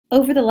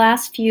Over the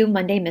last few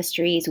Monday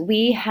Mysteries,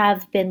 we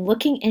have been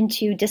looking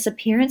into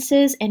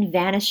disappearances and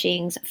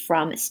vanishings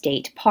from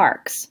state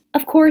parks.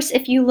 Of course,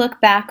 if you look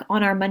back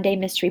on our Monday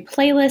Mystery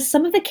playlist,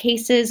 some of the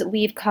cases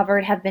we've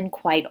covered have been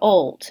quite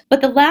old,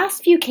 but the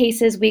last few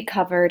cases we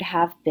covered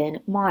have been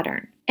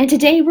modern. And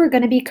today we're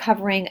going to be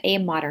covering a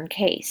modern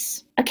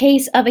case. A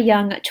case of a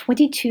young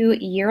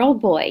 22-year-old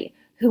boy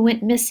who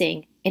went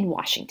missing in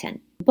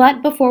Washington.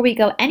 But before we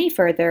go any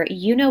further,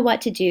 you know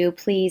what to do.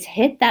 Please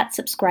hit that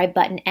subscribe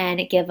button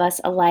and give us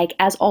a like.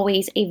 As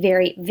always, a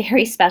very,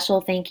 very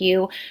special thank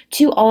you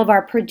to all of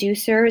our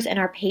producers and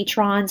our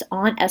patrons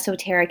on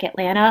Esoteric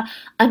Atlanta.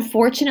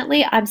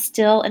 Unfortunately, I'm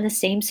still in the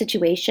same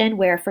situation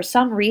where for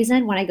some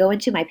reason when I go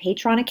into my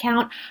Patreon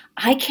account,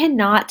 I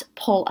cannot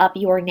pull up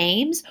your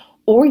names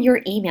or your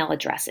email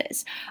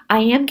addresses. I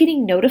am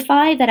getting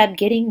notified that I'm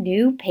getting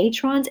new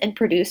patrons and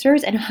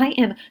producers, and I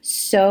am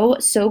so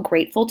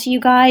grateful to you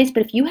guys.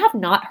 But if you have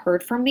not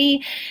heard from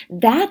me,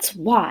 that's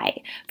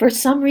why. For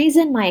some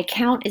reason, my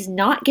account is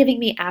not giving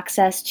me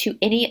access to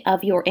any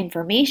of your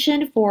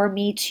information for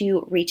me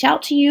to reach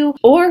out to you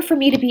or for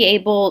me to be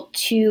able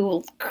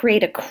to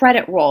create a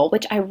credit roll,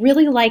 which I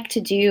really like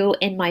to do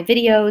in my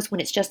videos when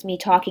it's just me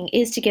talking,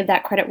 is to give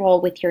that credit roll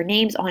with your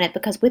names on it,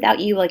 because without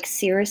you, like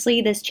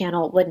seriously, this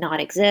channel would not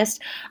exist.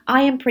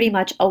 I am pretty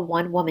much a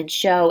one-woman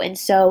show, and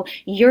so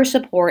your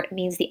support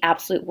means the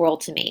absolute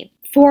world to me.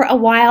 For a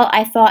while,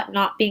 I thought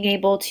not being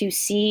able to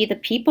see the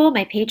people,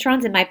 my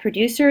patrons and my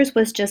producers,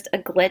 was just a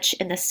glitch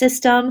in the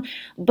system,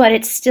 but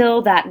it's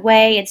still that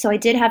way. And so I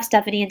did have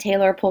Stephanie and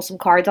Taylor pull some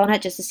cards on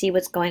it just to see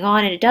what's going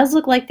on. And it does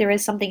look like there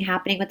is something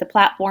happening with the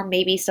platform,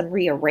 maybe some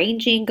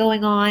rearranging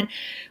going on.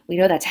 We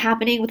know that's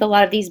happening with a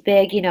lot of these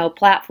big,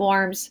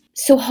 platforms.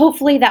 So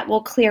hopefully that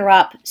will clear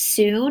up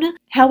soon.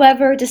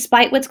 However,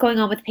 despite what's going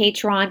on with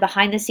Patreon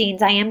behind the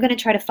scenes, I am going to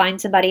try to find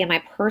somebody in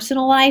my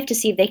personal life to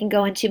see if they can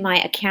go into my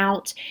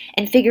account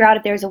and figure out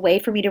if there's a way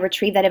for me to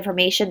retrieve that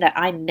information that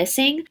I'm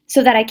missing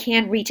so that I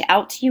can reach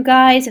out to you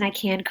guys and I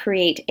can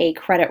create a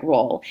credit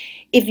roll.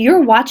 If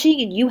you're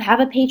watching and you have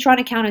a Patreon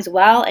account as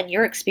well and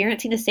you're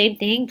experiencing the same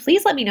thing,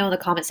 please let me know in the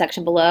comment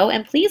section below,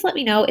 and please let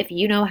me know if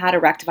you know how to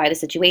rectify the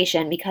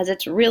situation, because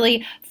it's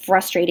really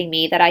frustrating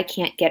me that I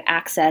can't get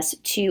access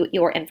to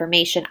your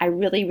information. I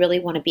really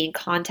want to be in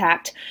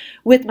contact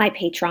with my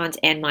patrons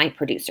and my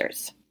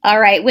producers. All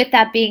right, with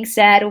that being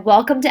said,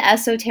 welcome to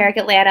Esoteric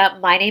Atlanta.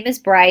 My name is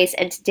Bryce,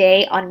 and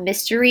today on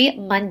Mystery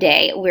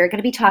Monday, we're going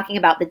to be talking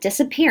about the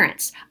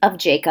disappearance of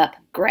Jacob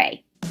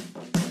Gray.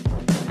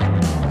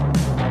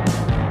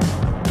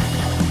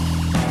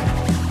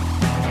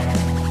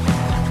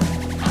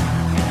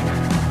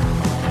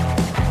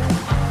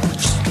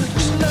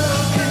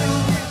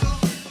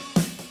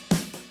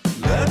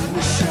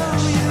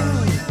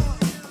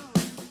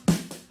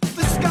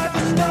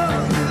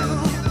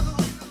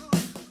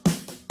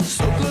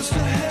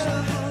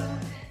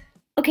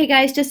 Okay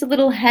guys, just a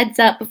little heads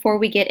up before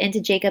we get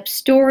into Jacob's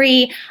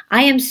story.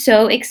 I am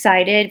so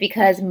excited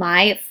because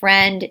my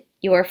friend,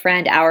 your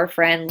friend, our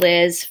friend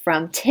Liz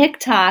from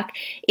TikTok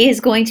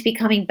is going to be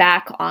coming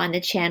back on the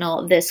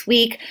channel this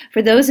week.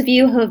 For those of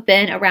you who have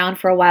been around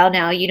for a while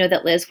now, you know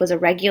that Liz was a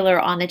regular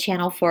on the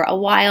channel for a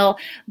while,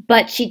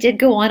 but she did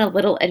go on a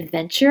little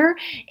adventure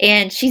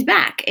and she's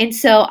back. And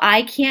so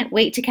I can't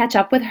wait to catch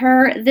up with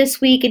her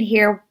this week and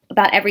hear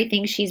about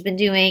everything she's been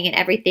doing and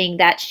everything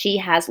that she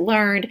has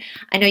learned.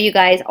 I know you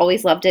guys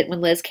always loved it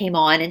when Liz came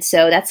on, and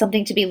so that's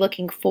something to be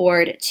looking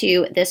forward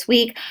to this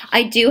week.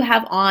 I do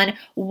have on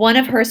one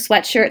of her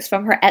sweatshirts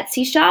from her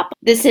Etsy shop.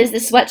 This is the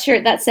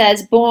sweatshirt that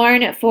says,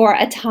 "Born for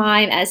a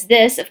time as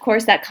this." Of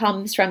course, that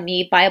comes from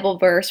the Bible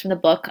verse from the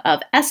book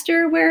of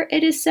Esther, where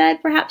it is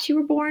said, perhaps you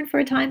were born for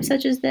a time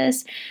such as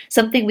this.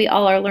 Something we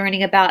all are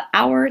learning about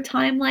our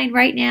timeline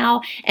right now.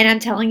 And I'm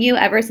telling you,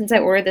 ever since I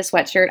ordered this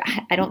sweatshirt,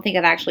 I don't think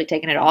I've actually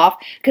taken it off,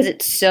 because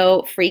it's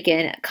so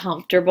freaking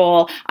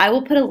comfortable. I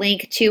will put a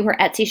link to her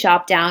Etsy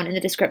shop down in the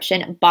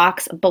description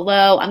box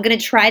below. I'm going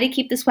to try to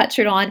keep the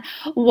sweatshirt on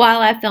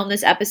while I film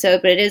this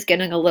episode, but it is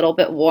getting a little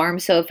bit warm,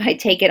 so if I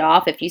take it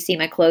off, if you see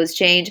my clothes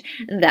change,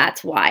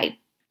 that's why.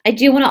 I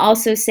do want to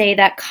also say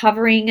that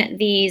covering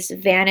these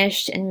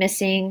vanished and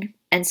missing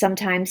and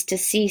sometimes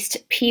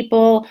deceased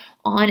people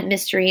on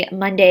Mystery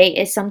Monday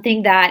is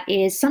something that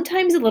is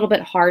sometimes a little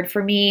bit hard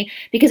for me,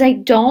 because I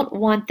don't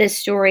want this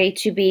story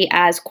to be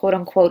as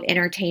quote-unquote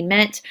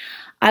entertainment.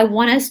 I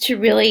want us to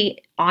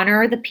really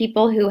honor the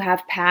people who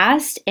have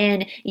passed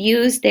and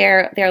use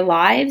their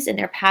lives and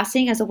their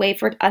passing as a way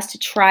for us to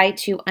try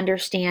to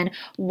understand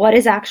what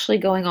is actually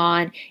going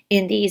on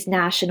in these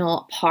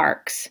national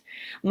parks.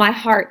 My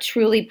heart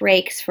truly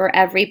breaks for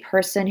every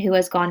person who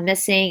has gone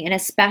missing, and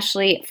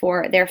especially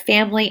for their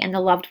family and the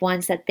loved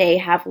ones that they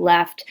have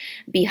left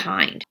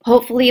behind.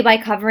 Hopefully, by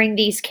covering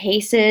these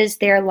cases,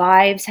 their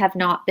lives have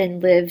not been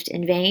lived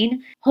in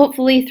vain.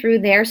 Hopefully, through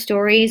their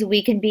stories,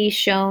 we can be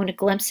shown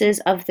glimpses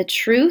of the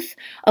truth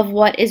of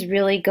what is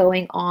really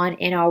going on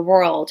in our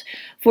world.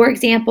 For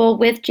example,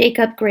 with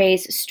Jacob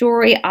Gray's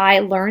story, I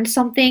learned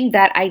something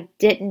that I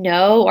didn't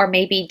know, or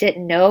maybe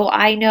didn't know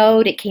I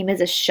knowed. It came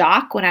as a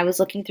shock when I was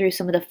looking through through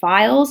some of the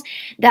files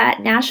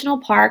that national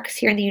parks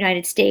here in the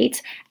United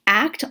States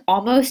act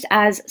almost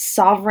as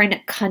sovereign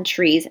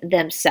countries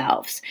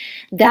themselves.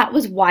 That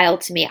was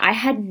wild to me. I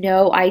had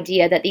no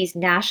idea that these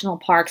national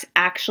parks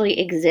actually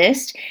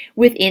exist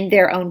within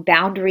their own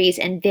boundaries,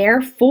 and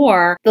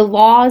therefore the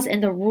laws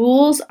and the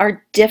rules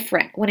are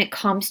different when it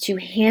comes to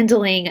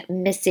handling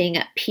missing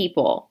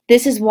people.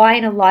 This is why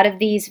in a lot of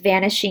these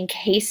vanishing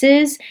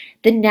cases,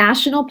 the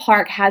national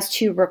park has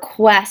to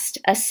request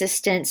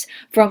assistance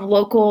from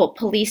local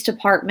police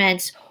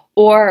departments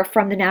or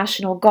from the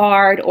National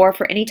Guard, or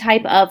for any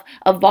type of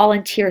a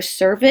volunteer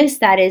service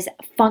that is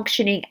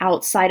functioning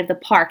outside of the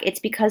park.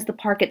 It's because the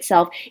park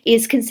itself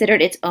is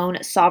considered its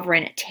own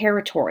sovereign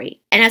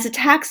territory. And as a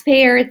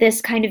taxpayer,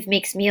 this kind of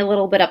makes me a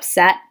little bit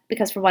upset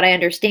because from what I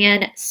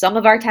understand, some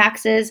of our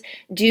taxes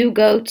do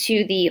go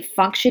to the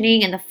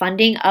functioning and the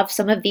funding of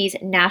some of these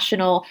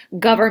national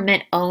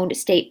government-owned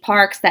state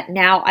parks that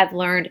now I've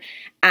learned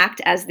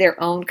act as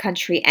their own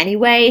country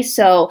anyway.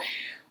 So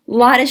a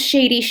lot of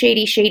shady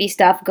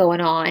stuff going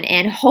on,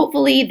 and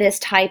hopefully this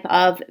type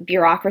of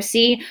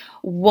bureaucracy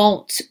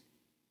won't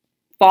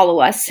follow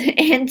us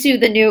into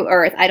the new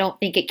earth. I don't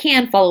think it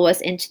can follow us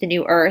into the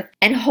new earth,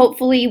 and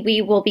hopefully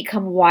we will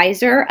become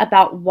wiser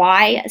about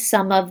why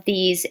some of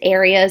these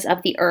areas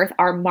of the earth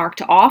are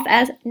marked off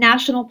as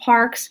national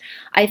parks.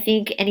 I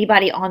think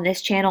anybody on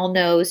this channel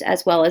knows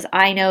as well as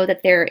I know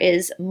that there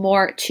is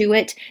more to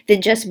it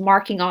than just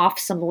marking off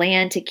some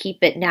land to keep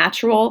it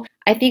natural.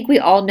 I think we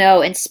all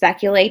know and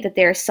speculate that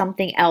there's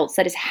something else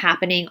that is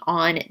happening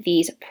on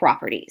these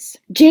properties.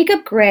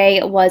 Jacob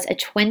Gray was a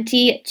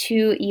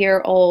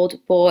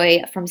 22-year-old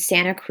boy from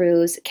Santa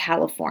Cruz,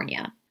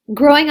 California.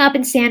 Growing up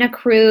in Santa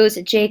Cruz,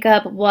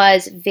 Jacob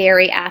was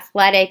very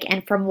athletic,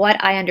 and from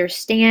what I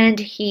understand,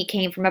 he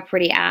came from a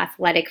pretty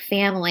athletic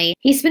family.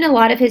 He spent a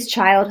lot of his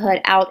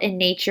childhood out in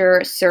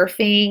nature,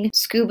 surfing,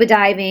 scuba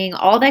diving,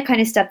 all that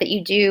kind of stuff that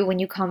you do when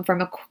you come from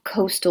a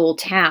coastal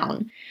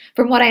town.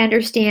 From what I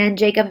understand,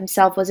 Jacob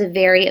himself was a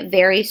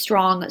very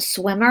strong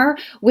swimmer,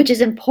 which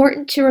is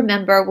important to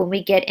remember when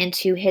we get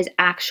into his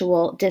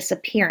actual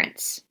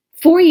disappearance.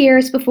 4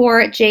 years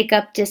before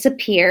Jacob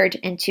disappeared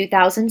in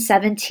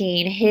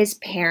 2017, his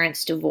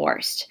parents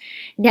divorced.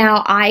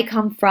 Now, I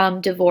come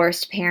from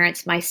divorced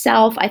parents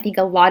myself. I think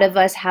a lot of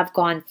us have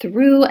gone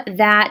through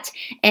that,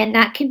 and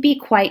that can be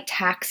quite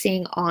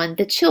taxing on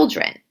the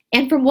children.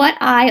 And from what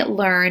I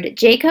learned,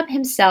 Jacob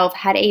himself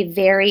had a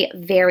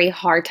very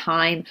hard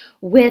time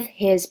with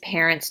his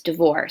parents'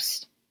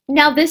 divorce.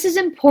 Now, this is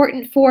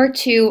important for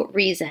two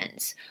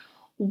reasons.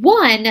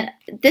 One,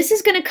 this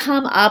is going to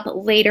come up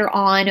later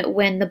on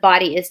when the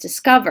body is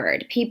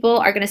discovered. People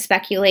are going to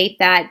speculate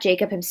that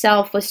Jacob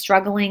himself was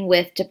struggling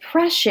with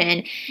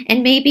depression,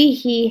 and maybe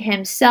he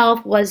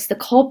himself was the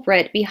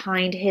culprit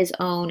behind his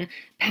own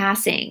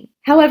passing.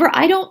 However,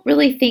 I don't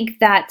really think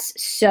that's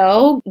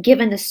so,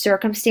 given the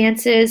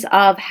circumstances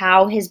of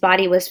how his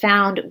body was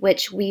found,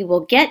 which we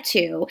will get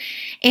to.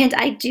 And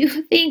I do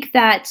think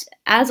that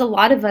as a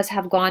lot of us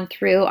have gone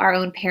through our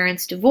own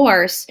parents'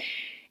 divorce,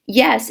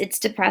 yes, it's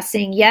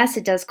depressing. Yes,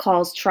 it does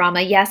cause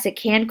trauma. Yes, it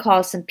can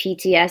cause some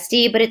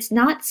PTSD, but it's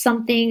not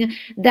something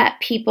that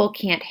people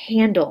can't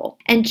handle.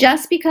 And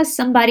just because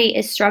somebody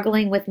is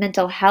struggling with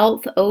mental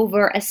health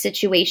over a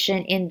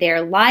situation in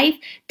their life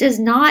does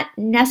not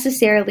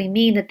necessarily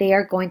mean that they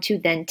are going to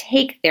then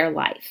take their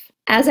life.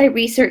 As I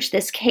researched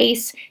this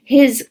case,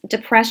 his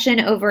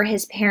depression over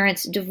his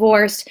parents'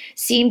 divorce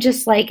seemed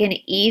just like an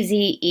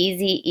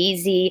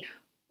easy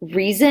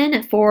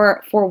reason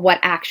for what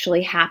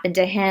actually happened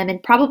to him,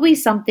 and probably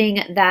something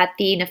that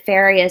the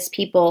nefarious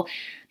people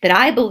that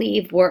I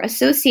believe were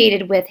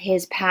associated with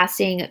his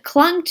passing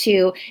clung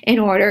to in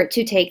order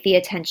to take the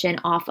attention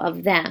off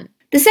of them.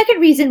 The second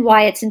reason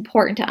why it's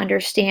important to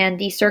understand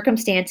the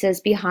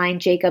circumstances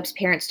behind Jacob's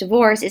parents'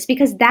 divorce is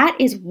because that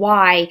is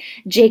why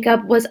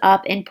Jacob was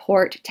up in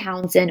Port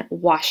Townsend,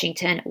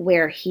 Washington,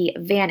 where he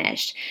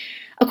vanished.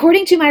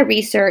 According to my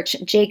research,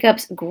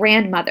 Jacob's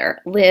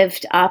grandmother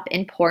lived up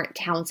in Port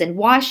Townsend,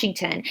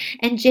 Washington,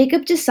 and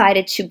Jacob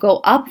decided to go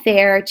up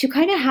there to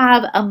kind of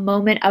have a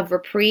moment of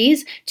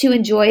reprise, to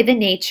enjoy the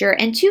nature,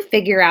 and to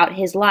figure out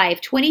his life.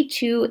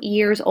 22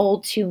 years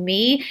old to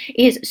me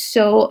is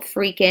so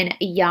freaking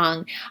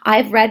young.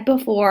 I've read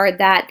before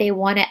that they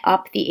want to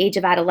up the age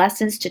of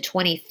adolescence to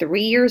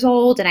 23 years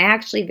old, and I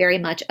actually very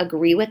much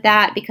agree with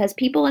that because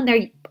people in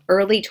their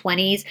early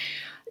 20s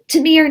to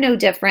me are no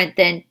different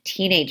than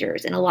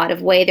teenagers in a lot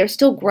of ways. They're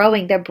still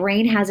growing. Their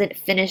brain hasn't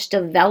finished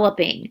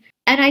developing.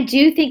 And I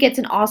do think it's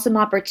an awesome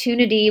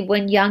opportunity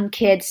when young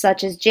kids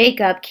such as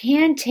Jacob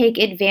can take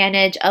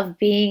advantage of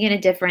being in a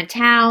different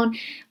town,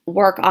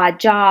 work odd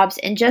jobs,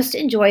 and just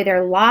enjoy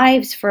their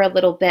lives for a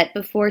little bit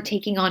before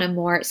taking on a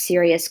more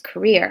serious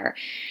career.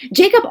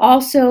 Jacob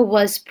also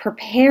was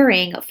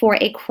preparing for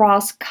a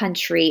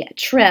cross-country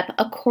trip,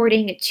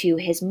 according to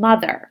his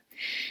mother.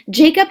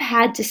 Jacob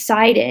had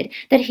decided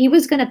that he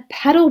was going to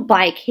pedal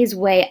bike his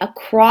way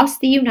across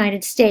the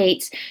United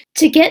States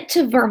to get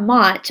to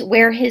Vermont,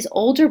 where his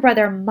older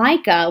brother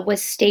Micah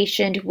was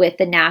stationed with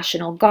the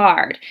National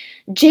Guard.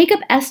 Jacob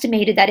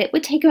estimated that it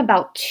would take him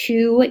about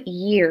 2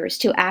 years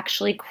to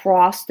actually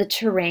cross the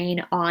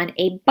terrain on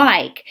a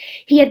bike.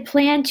 He had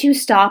planned to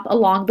stop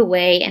along the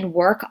way and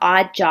work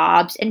odd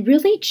jobs and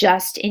really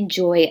just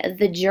enjoy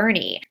the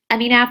journey. I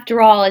mean,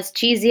 after all, as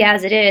cheesy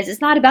as it is, it's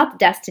not about the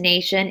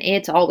destination,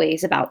 it's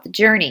always about the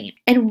journey.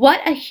 And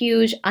what a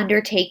huge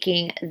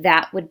undertaking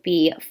that would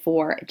be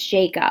for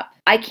Jacob.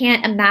 I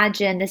can't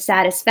imagine the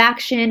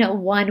satisfaction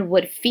one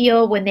would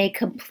feel when they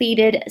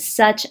completed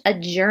such a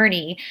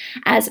journey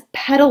as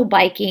pedal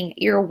biking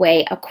your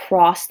way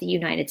across the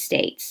United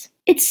States.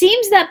 It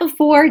seems that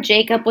before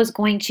Jacob was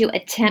going to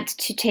attempt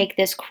to take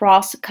this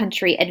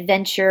cross-country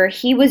adventure,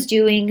 he was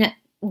doing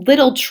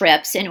little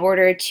trips in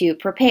order to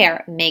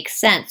prepare. Makes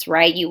sense,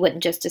 right? You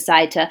wouldn't just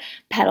decide to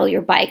pedal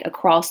your bike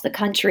across the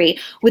country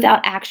without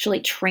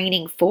actually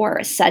training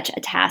for such a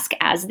task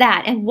as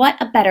that. And what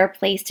a better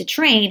place to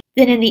train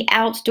than in the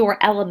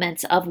outdoor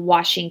elements of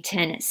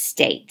Washington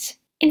State.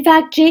 In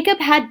fact, Jacob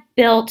had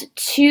built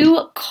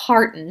two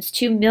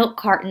milk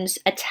cartons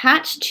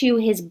attached to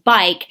his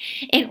bike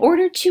in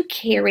order to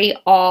carry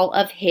all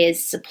of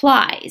his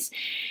supplies.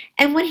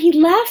 And when he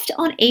left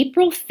on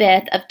April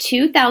 5th of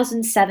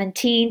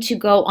 2017 to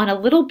go on a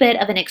little bit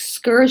of an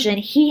excursion,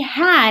 he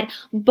had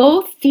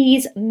both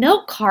these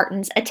milk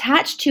cartons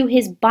attached to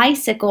his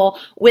bicycle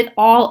with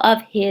all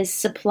of his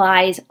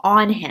supplies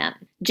on him.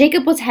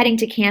 Jacob was heading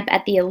to camp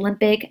at the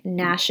Olympic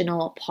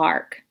National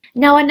Park.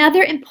 Now,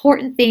 another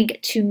important thing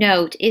to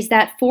note is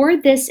that for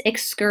this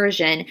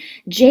excursion,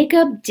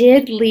 Jacob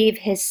did leave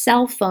his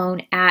cell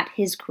phone at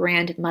his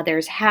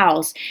grandmother's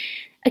house.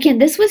 Again,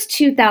 this was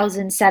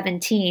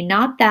 2017,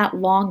 not that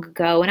long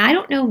ago, and I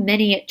don't know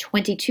many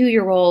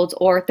 22-year-olds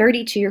or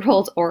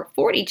 32-year-olds or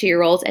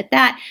 42-year-olds at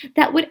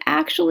that would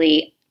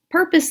actually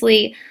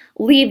purposely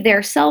leave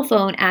their cell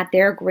phone at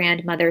their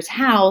grandmother's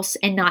house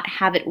and not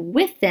have it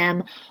with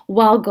them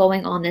while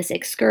going on this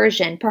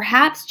excursion.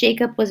 Perhaps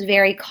Jacob was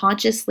very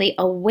consciously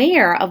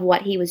aware of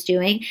what he was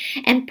doing,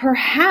 and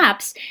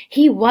perhaps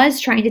he was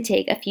trying to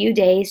take a few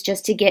days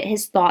just to get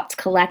his thoughts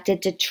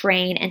collected, to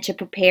train and to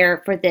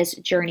prepare for this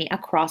journey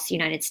across the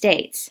United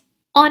States.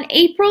 On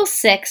April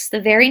 6th,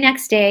 the very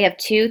next day of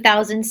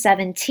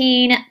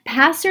 2017,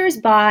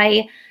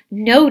 passers-by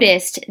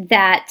noticed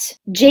that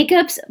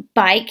Jacob's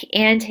bike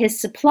and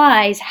his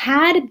supplies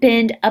had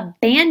been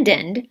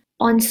abandoned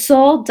on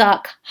Sol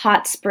Duck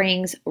Hot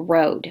Springs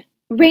Road.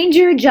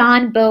 Ranger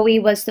John Bowie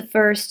was the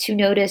first to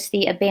notice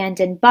the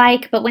abandoned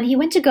bike, but when he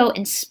went to go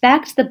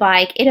inspect the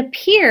bike, it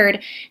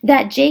appeared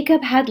that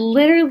Jacob had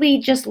literally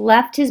just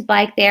left his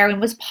bike there and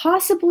was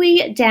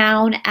possibly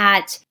down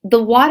at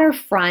the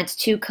waterfront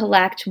to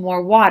collect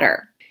more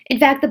water. In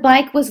fact, the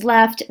bike was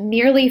left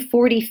merely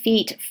 40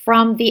 feet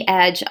from the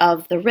edge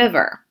of the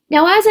river.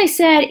 Now, as I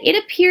said,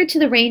 it appeared to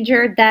the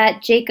ranger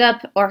that Jacob,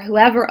 or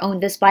whoever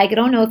owned this bike, I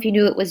don't know if you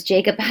knew it was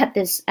Jacob at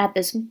this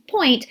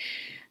point,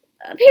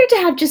 appeared to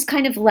have just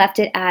kind of left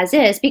it as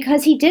is,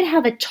 because he did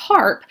have a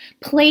tarp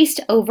placed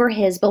over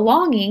his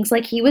belongings,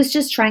 like he was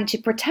just trying to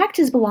protect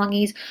his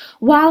belongings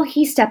while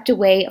he stepped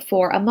away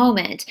for a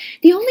moment.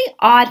 The only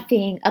odd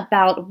thing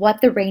about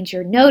what the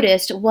ranger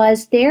noticed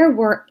was there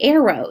were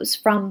arrows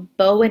from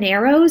bow and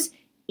arrows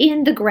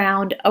in the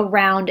ground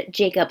around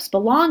Jacob's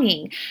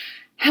belonging.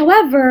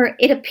 However,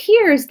 it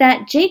appears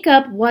that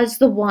Jacob was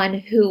the one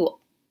who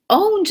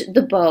owned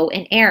the bow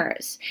and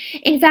arrows.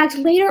 In fact,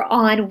 later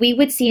on, we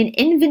would see an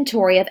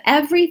inventory of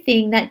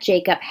everything that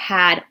Jacob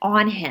had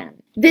on him.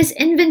 This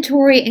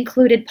inventory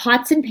included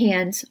pots and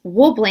pans,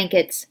 wool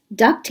blankets,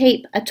 duct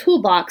tape, a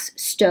toolbox,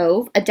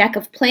 stove, a deck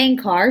of playing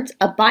cards,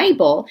 a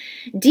Bible,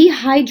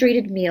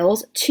 dehydrated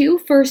meals, 2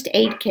 first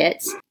aid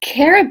kits,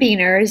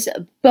 carabiners,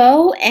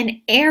 bow and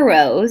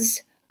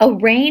arrows, a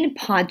rain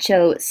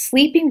poncho,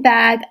 sleeping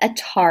bag, a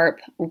tarp,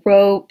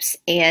 ropes,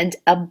 and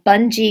a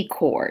bungee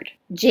cord.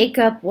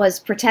 Jacob was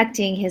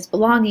protecting his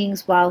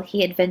belongings while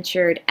he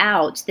adventured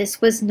out.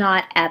 This was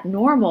not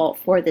abnormal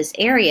for this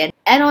area.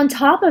 And on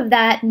top of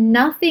that,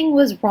 nothing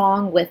was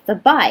wrong with the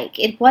bike.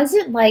 It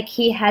wasn't like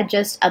he had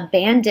just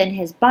abandoned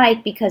his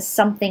bike because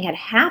something had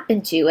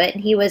happened to it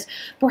and he was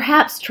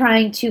perhaps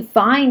trying to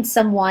find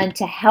someone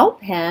to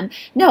help him.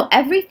 No,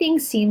 everything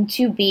seemed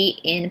to be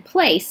in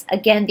place.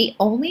 Again, the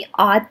only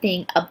odd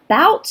thing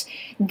about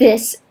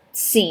this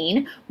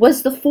scene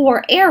was the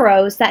 4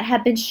 arrows that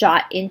had been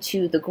shot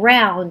into the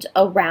ground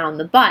around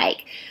the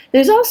bike.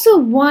 There's also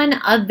one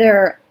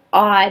other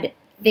odd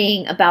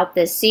thing about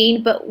this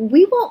scene, but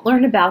we won't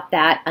learn about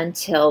that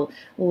until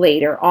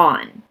later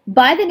on.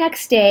 By the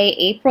next day,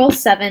 April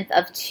 7th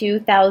of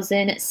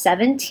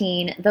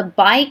 2017, the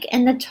bike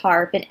and the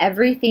tarp and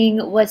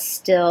everything was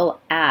still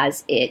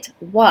as it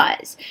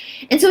was.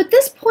 And so at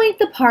this point,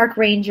 the park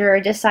ranger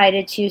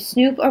decided to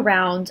snoop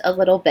around a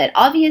little bit.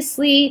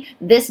 Obviously,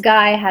 this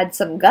guy had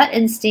some gut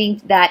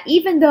instinct that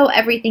even though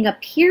everything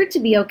appeared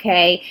to be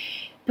okay,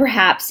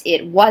 perhaps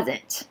it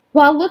wasn't.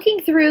 While looking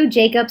through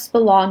Jacob's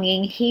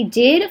belonging, he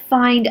did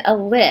find a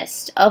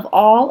list of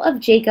all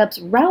of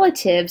Jacob's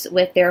relatives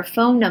with their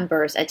phone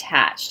numbers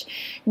attached.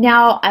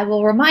 Now, I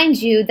will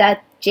remind you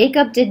that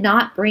Jacob did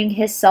not bring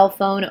his cell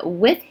phone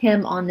with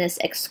him on this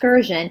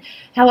excursion.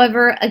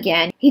 However,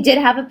 again, he did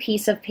have a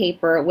piece of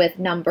paper with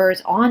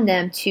numbers on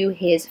them to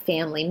his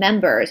family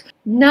members.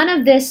 None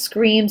of this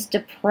screams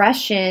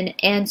depression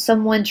and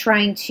someone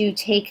trying to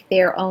take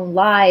their own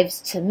lives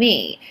to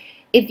me.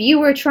 If you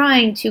were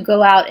trying to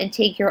go out and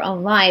take your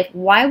own life,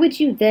 why would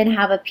you then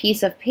have a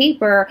piece of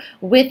paper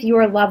with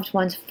your loved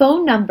one's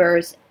phone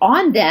numbers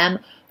on them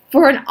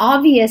for an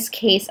obvious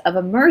case of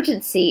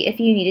emergency if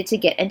you needed to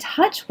get in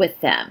touch with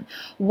them?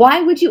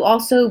 Why would you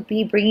also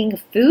be bringing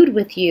food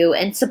with you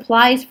and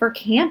supplies for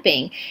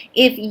camping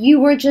if you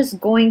were just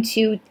going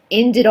to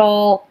end it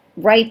all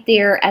right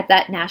there at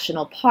that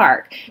national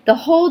park? The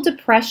whole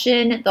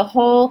depression, the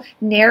whole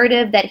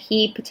narrative that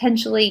he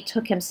potentially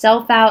took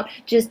himself out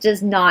just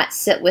does not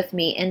sit with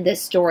me in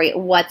this story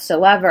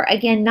whatsoever.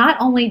 Again, not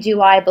only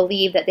do I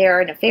believe that there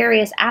are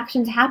nefarious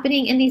actions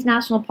happening in these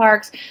national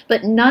parks,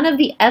 but none of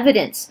the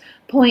evidence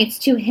points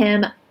to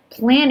him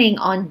planning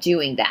on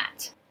doing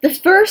that. The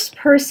first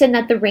person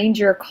that the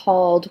ranger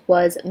called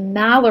was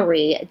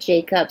Mallory,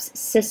 Jacob's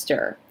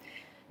sister.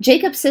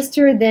 Jacob's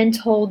sister then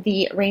told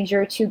the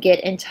ranger to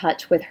get in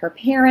touch with her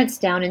parents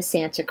down in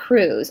Santa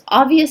Cruz.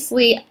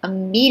 Obviously,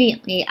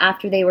 immediately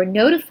after they were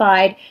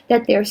notified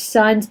that their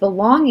son's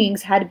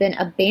belongings had been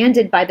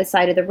abandoned by the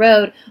side of the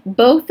road,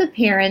 both the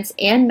parents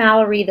and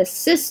Mallory, the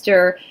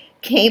sister,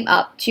 came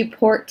up to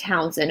Port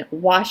Townsend,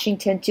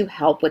 Washington, to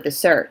help with the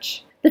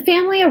search. The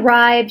family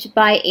arrived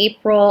by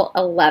April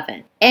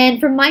 11th. And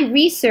from my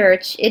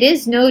research, it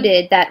is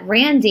noted that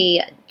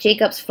Randy,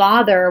 Jacob's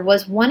father,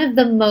 was one of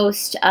the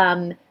most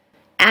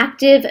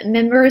active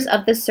members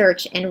of the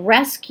search and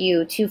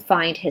rescue to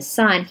find his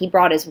son. He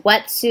brought his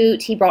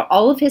wetsuit, he brought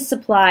all of his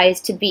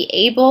supplies to be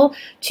able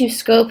to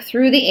scope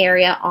through the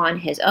area on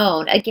his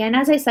own. Again,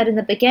 as I said in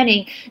the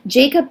beginning,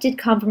 Jacob did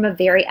come from a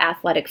very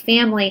athletic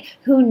family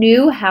who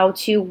knew how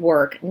to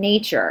work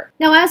nature.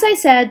 Now, as I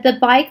said, the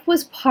bike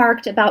was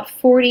parked about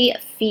 40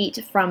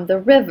 feet from the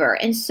river,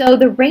 and so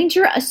the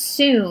ranger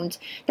assumed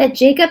that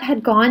Jacob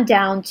had gone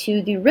down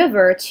to the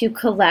river to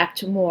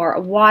collect more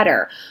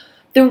water.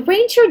 The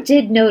ranger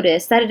did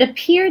notice that it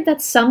appeared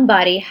that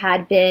somebody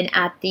had been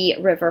at the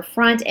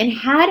riverfront and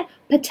had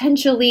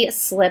potentially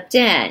slipped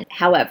in.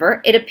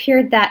 However, it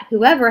appeared that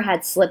whoever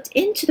had slipped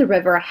into the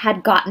river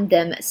had gotten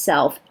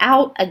themselves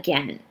out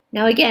again.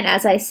 Now again,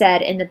 as I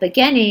said in the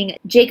beginning,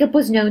 Jacob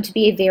was known to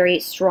be a very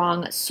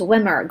strong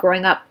swimmer.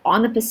 Growing up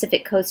on the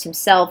Pacific coast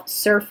himself,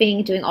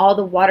 surfing, doing all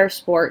the water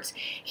sports,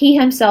 he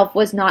himself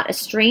was not a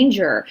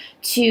stranger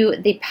to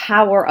the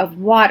power of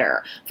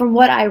water. From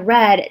what I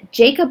read,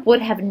 Jacob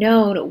would have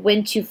known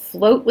when to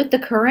float with the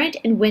current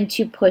and when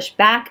to push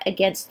back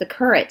against the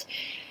current.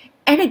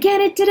 And again,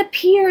 it did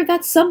appear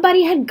that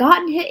somebody had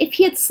gotten him. If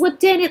he had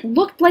slipped in, it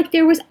looked like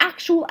there was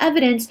actual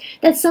evidence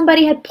that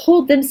somebody had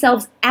pulled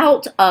themselves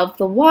out of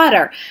the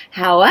water.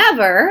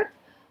 However,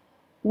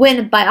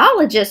 when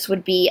biologists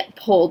would be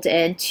pulled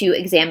in to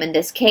examine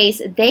this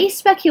case, they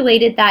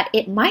speculated that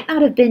it might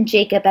not have been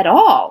Jacob at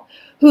all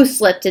who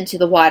slipped into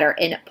the water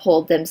and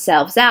pulled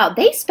themselves out.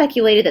 They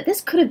speculated that this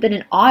could have been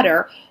an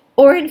otter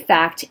or, in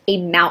fact, a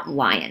mountain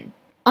lion.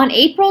 On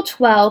April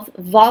 12th,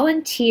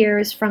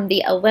 volunteers from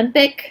the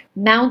Olympic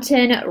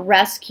Mountain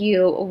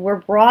Rescue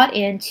were brought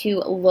in to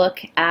look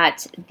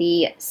at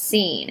the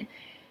scene.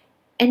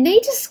 And they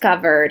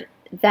discovered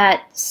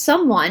that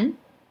someone,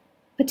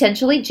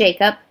 potentially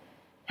Jacob,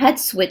 had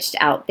switched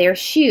out their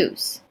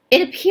shoes.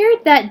 It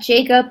appeared that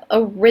Jacob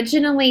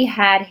originally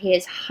had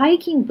his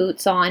hiking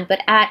boots on,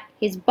 but at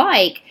his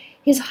bike,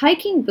 his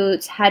hiking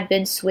boots had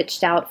been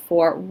switched out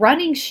for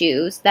running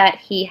shoes that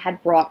he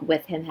had brought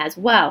with him as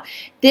well.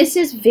 This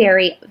is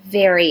very,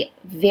 very,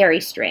 very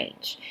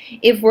strange.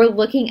 If we're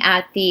looking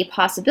at the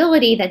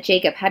possibility that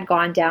Jacob had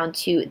gone down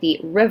to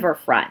the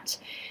riverfront.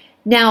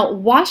 Now,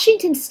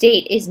 Washington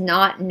State is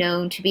not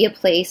known to be a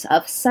place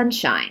of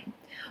sunshine.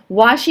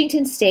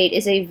 Washington State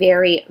is a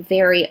very,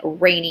 very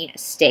rainy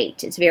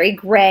state. It's very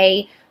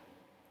gray.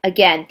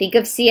 Again, think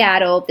of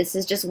Seattle. This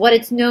is just what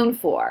it's known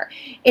for.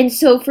 And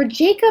so for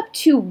Jacob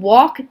to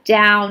walk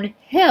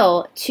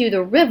downhill to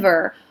the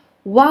river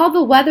while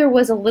the weather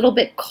was a little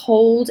bit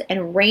cold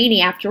and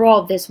rainy, after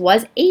all, this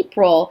was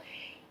April,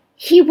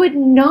 he would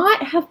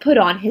not have put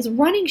on his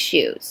running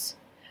shoes.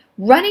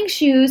 Running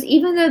shoes,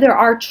 even though there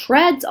are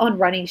treads on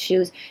running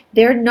shoes,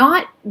 they're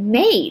not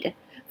made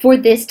for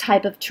this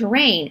type of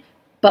terrain.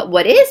 But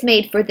what is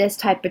made for this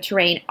type of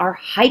terrain are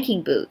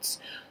hiking boots.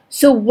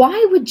 So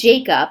why would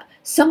Jacob,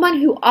 someone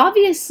who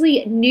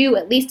obviously knew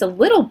at least a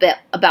little bit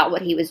about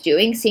what he was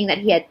doing, seeing that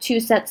he had two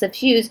sets of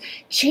shoes,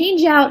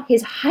 change out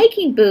his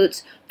hiking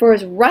boots for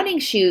his running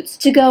shoes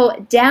to go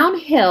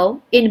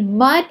downhill in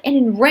mud and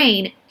in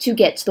rain to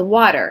get to the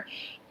water?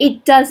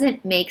 It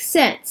doesn't make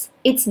sense.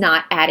 It's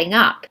not adding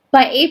up.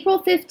 By April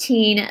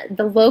 15,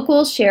 the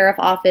local sheriff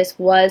office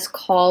was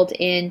called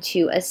in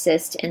to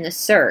assist in the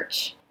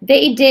search.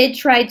 They did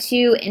try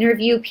to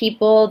interview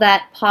people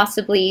that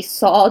possibly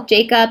saw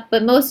Jacob,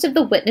 but most of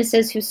the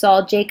witnesses who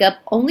saw Jacob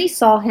only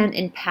saw him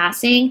in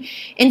passing,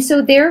 and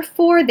so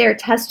therefore their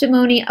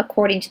testimony,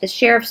 according to the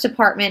sheriff's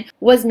department,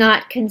 was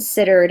not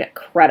considered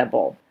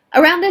credible.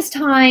 Around this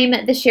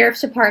time, the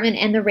sheriff's department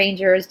and the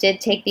rangers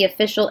did take the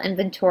official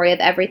inventory of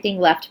everything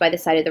left by the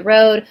side of the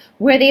road,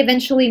 where they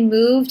eventually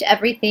moved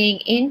everything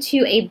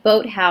into a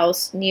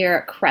boathouse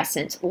near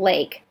Crescent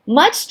Lake.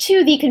 Much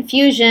to the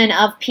confusion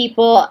of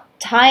people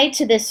tied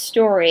to this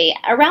story,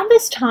 around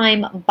this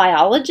time,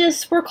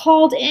 biologists were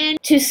called in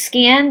to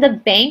scan the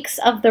banks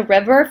of the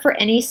river for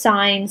any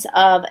signs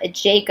of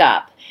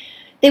Jacob.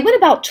 They went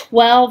about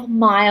 12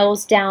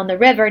 miles down the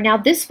river. Now,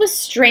 this was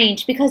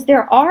strange because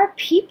there are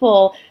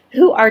people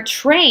who are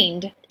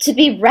trained to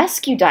be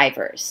rescue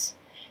divers.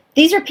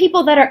 These are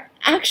people that are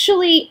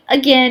actually,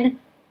 again,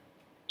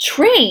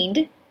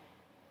 trained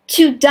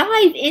to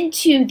dive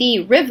into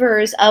the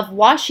rivers of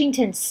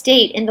Washington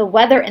State in the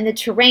weather and the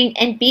terrain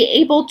and be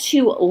able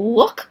to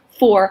look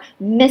for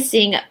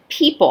missing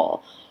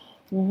people.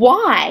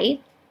 Why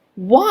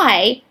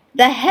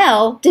the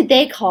hell did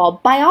they call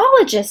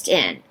biologists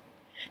in?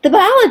 The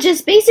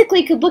biologist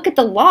basically could look at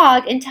the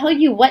log and tell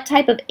you what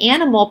type of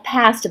animal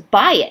passed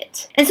by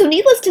it. And so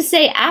needless to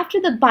say,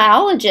 after the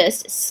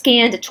biologist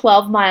scanned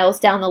 12 miles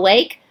down the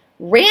lake,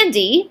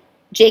 Randy,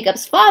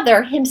 Jacob's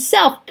father,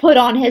 himself put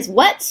on his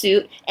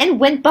wetsuit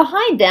and went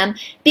behind them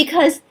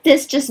because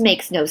this just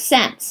makes no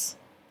sense.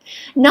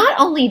 Not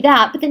only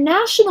that, but the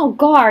National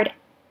Guard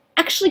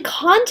actually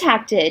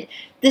contacted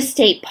the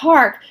state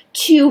park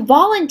to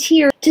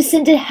volunteer to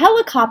send a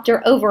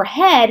helicopter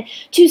overhead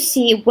to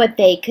see what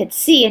they could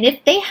see. And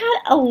if they had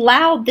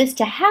allowed this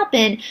to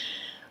happen,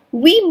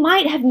 we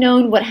might have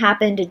known what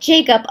happened to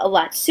Jacob a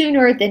lot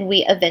sooner than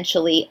we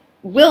eventually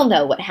will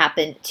know what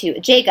happened to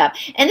Jacob.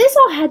 And this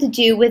all had to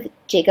do with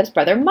Jacob's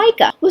brother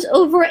Micah, who was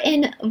over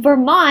in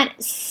Vermont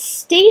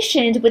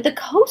stationed with the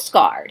Coast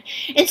Guard.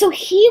 And so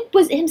he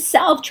was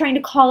himself trying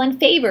to call in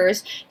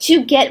favors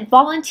to get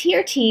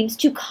volunteer teams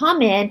to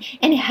come in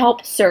and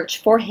help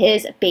search for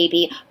his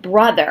baby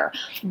brother.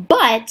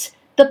 But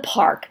the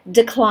park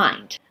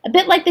declined. A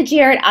bit like the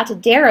Jared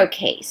Atadero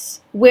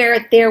case,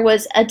 where there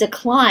was a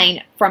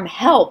decline from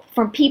help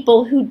from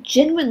people who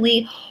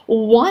genuinely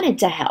wanted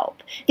to help.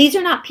 These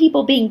are not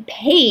people being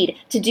paid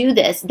to do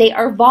this. They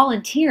are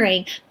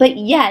volunteering, but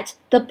yet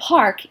the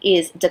park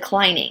is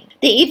declining.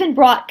 They even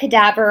brought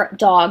cadaver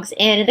dogs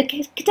in, and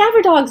the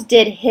cadaver dogs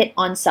did hit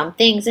on some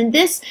things, and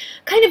this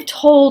kind of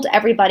told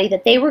everybody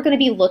that they were going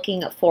to be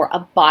looking for a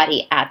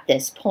body at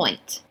this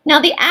point. Now,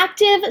 the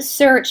active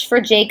search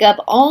for Jacob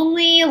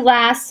only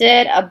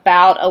lasted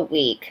about a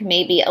week,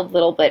 maybe a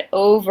little bit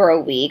over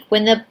a week,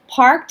 when the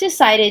park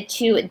decided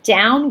to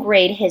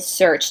downgrade his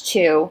search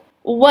to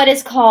what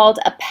is called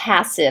a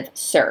passive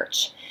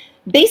search.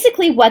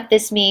 Basically what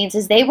this means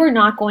is they were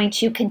not going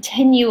to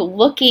continue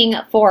looking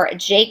for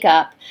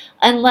Jacob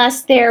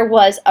unless there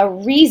was a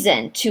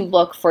reason to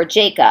look for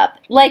Jacob,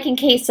 like in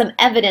case some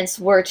evidence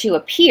were to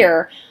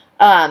appear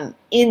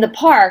in the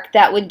park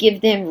that would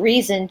give them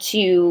reason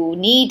to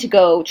need to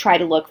go try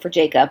to look for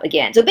Jacob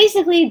again. So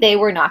basically they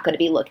were not going to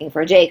be looking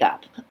for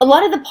Jacob. A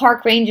lot of the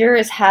park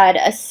rangers had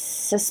a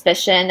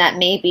suspicion that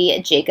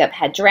maybe Jacob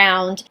had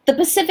drowned. The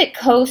Pacific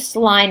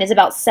coastline is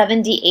about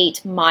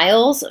 78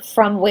 miles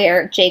from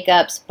where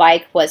Jacob's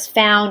bike was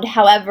found.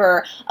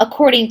 However,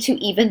 according to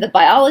even the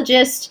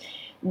biologist,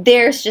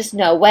 there's just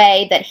no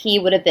way that he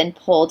would have been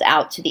pulled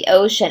out to the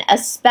ocean,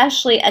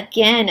 especially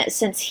again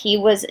since he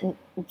was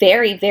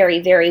very, very,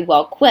 very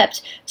well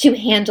equipped to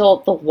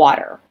handle the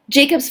water.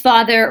 Jacob's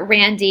father,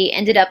 Randy,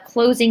 ended up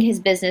closing his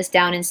business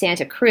down in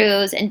Santa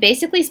Cruz and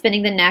basically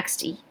spending the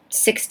next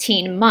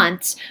 16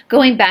 months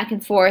going back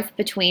and forth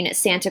between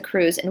Santa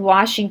Cruz and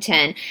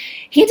Washington.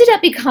 He ended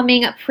up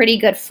becoming pretty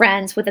good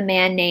friends with a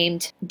man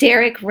named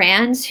Derek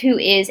Rands, who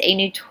is a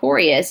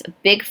notorious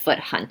Bigfoot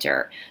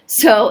hunter.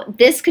 So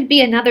this could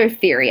be another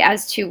theory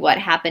as to what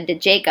happened to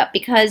Jacob,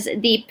 because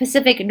the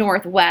Pacific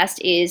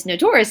Northwest is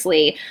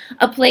notoriously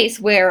a place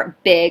where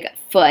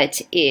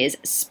Bigfoot is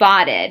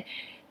spotted.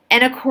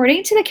 And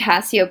according to the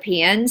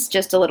Cassiopeans,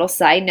 just a little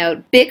side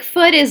note,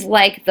 Bigfoot is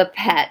like the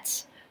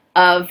pet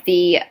of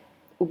the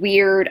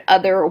weird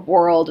other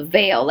world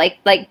veil.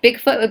 Like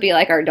Bigfoot would be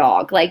like our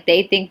dog. Like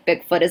they think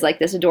Bigfoot is like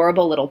this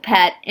adorable little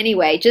pet.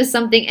 Anyway, just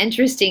something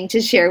interesting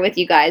to share with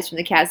you guys from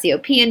the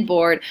Cassiopean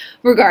board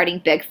regarding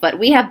Bigfoot.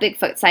 We have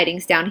Bigfoot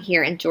sightings down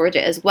here in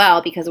Georgia as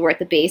well because we're at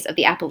the base of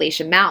the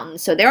Appalachian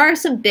Mountains. So there are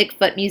some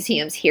Bigfoot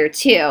museums here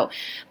too.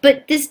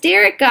 But this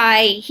Derek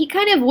guy, he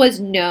kind of was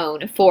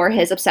known for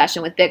his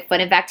obsession with Bigfoot.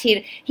 In fact,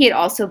 he had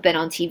also been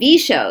on TV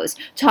shows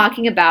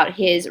talking about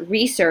his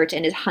research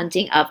and his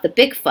hunting of the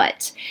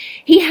Bigfoot.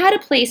 He had a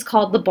place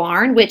called The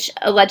Barn, which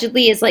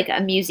allegedly is like a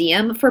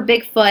museum for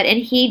Bigfoot, and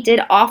he did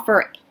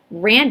offer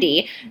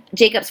Randy,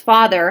 Jacob's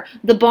father,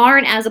 the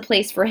barn as a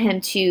place for him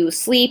to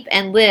sleep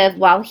and live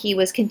while he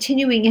was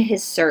continuing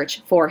his search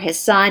for his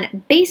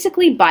son,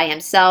 basically by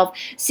himself,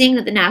 seeing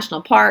that the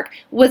national park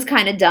was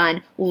kind of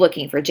done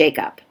looking for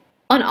Jacob.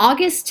 On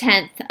August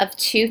 10th of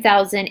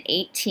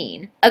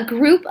 2018, a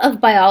group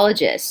of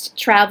biologists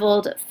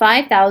traveled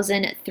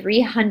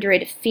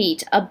 5,300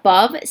 feet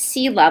above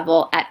sea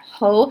level at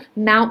Ho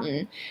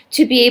Mountain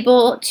to be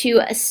able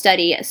to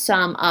study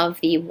some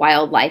of the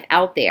wildlife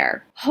out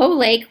there. Ho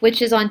Lake,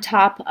 which is on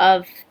top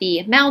of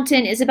the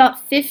mountain, is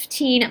about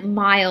 15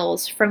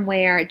 miles from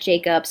where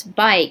Jacob's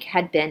bike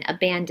had been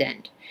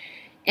abandoned.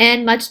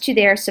 And much to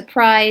their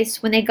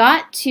surprise, when they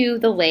got to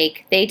the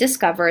lake, they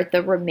discovered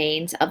the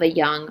remains of a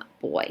young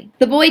boy.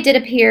 The boy did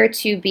appear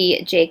to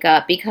be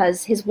Jacob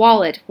because his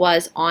wallet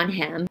was on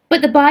him,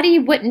 but the body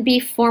wouldn't be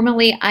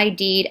formally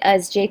ID'd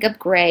as Jacob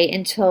Gray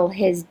until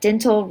his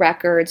dental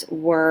records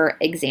were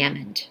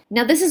examined.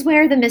 Now this is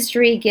where the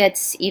mystery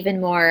gets even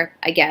more,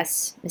 I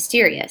guess,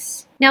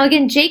 mysterious. Now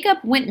again, Jacob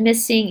went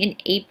missing in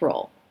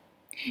April.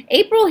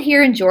 April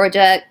here in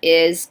Georgia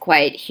is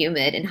quite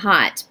humid and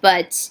hot,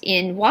 but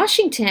in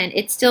Washington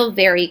it's still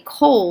very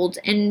cold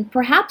and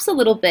perhaps a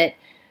little bit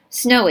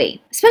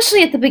snowy,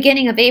 especially at the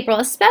beginning of April,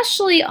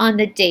 especially on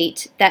the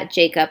date that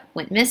Jacob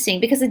went missing,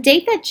 because the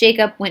date that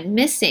Jacob went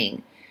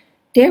missing,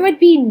 there would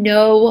be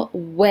no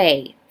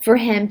way for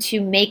him to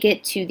make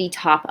it to the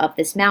top of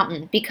this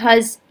mountain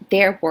because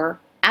there were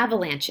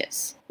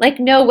avalanches.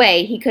 Like no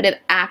way he could have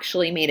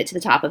actually made it to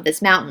the top of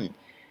this mountain.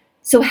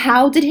 So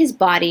how did his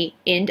body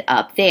end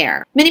up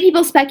there? Many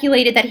people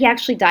speculated that he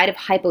actually died of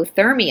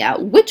hypothermia,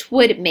 which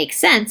would make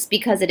sense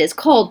because it is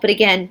cold, but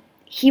again,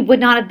 he would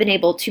not have been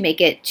able to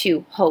make it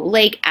to Ho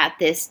Lake at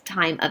this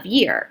time of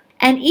year.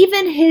 And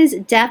even his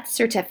death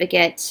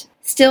certificate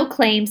still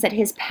claims that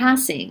his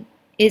passing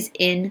is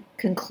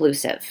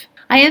inconclusive.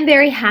 I am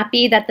very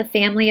happy that the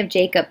family of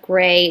Jacob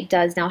Gray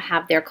does now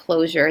have their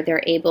closure.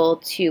 They're able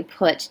to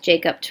put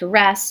Jacob to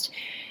rest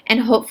and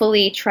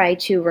hopefully try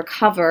to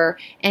recover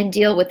and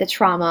deal with the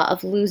trauma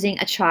of losing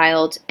a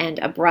child and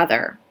a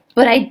brother.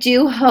 But I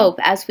do hope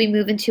as we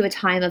move into a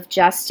time of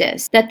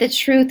justice that the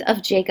truth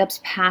of Jacob's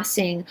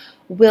passing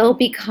will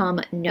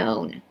become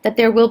known, that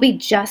there will be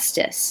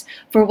justice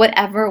for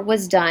whatever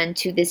was done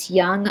to this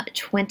young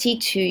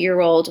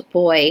 22-year-old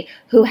boy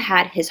who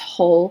had his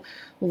whole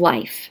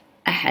life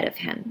ahead of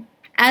him.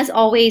 As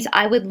always,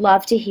 I would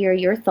love to hear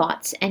your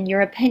thoughts and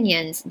your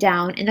opinions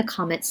down in the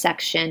comment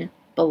section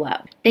below.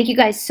 Thank you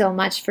guys so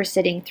much for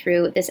sitting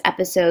through this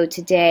episode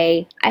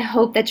today. I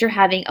hope that you're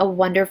having a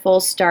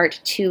wonderful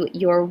start to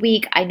your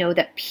week. I know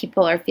that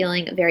people are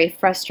feeling very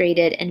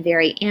frustrated and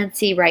very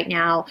antsy right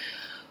now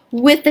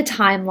with the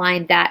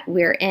timeline that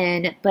we're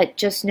in, but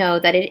just know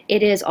that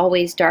it is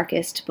always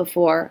darkest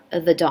before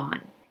the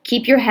dawn.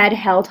 Keep your head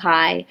held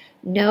high.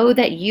 Know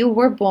that you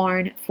were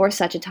born for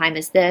such a time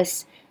as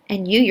this,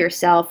 and you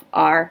yourself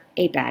are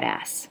a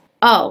badass.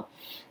 Oh,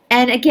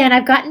 and again,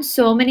 I've gotten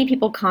so many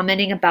people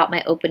commenting about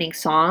my opening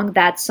song.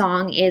 That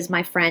song is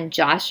my friend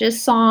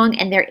Josh's song,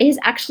 and there is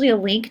actually a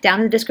link down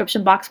in the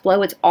description box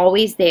below. It's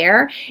always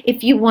there.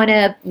 If you want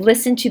to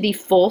listen to the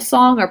full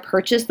song or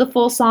purchase the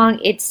full song,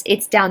 it's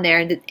down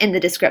there in the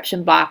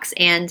description box.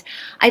 And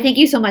I thank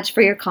you so much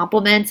for your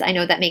compliments. I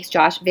know that makes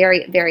Josh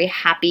very, very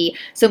happy.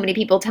 So many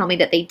people tell me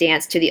that they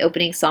danced to the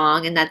opening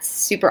song, and that's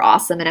super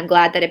awesome. And I'm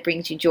glad that it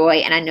brings you joy.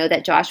 And I know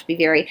that Josh would be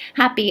very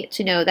happy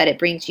to know that it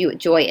brings you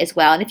joy as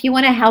well. And if you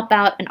want to help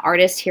out an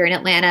artist here in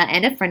Atlanta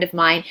and a friend of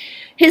mine,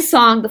 his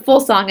song, the full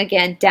song,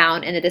 again,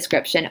 down in the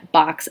description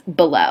box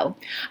below.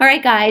 All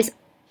right, guys,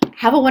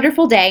 have a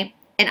wonderful day,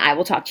 and I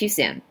will talk to you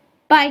soon.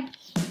 Bye.